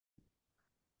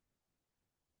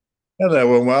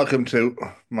Hello and welcome to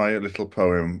my little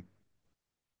poem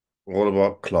all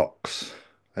about clocks.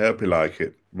 I hope you like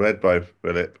it. Read by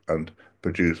Philip and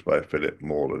produced by Philip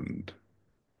Moreland.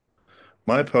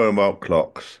 My poem about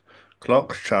clocks.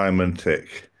 Clocks chime and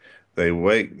tick. They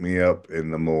wake me up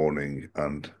in the morning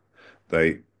and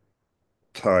they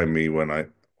time me when I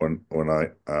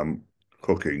am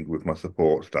cooking with my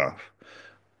support staff.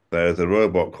 There's a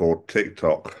robot called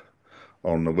TikTok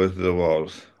on The Wizard of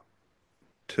Oz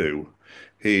 2.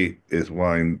 He is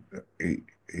wind he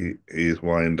is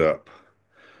wind up.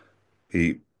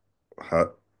 He ha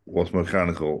was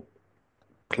mechanical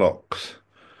clocks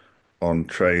on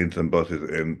trains and buses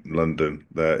in London.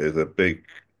 There is a big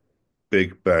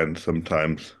Ben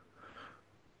sometimes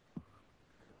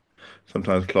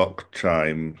clock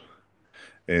chimes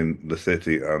in the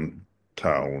city and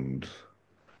towns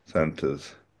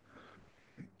centres.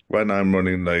 When I'm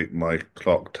running late, my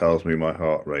clock tells me my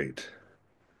heart rate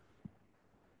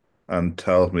and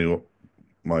tells me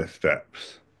my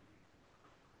steps.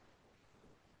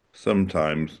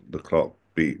 Sometimes the clock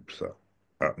beeps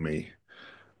at me.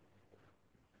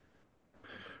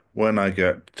 When I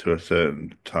get to a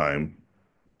certain time,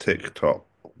 tick tock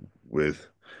with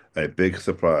a big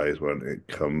surprise when it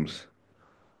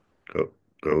go,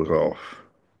 goes off.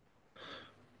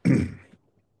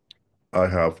 I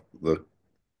have the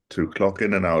to clock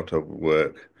in and out of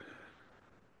work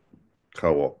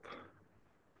co-op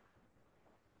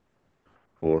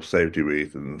for safety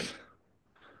reasons.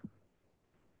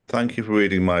 Thank you for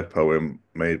reading my poem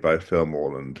made by Phil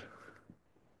Moreland.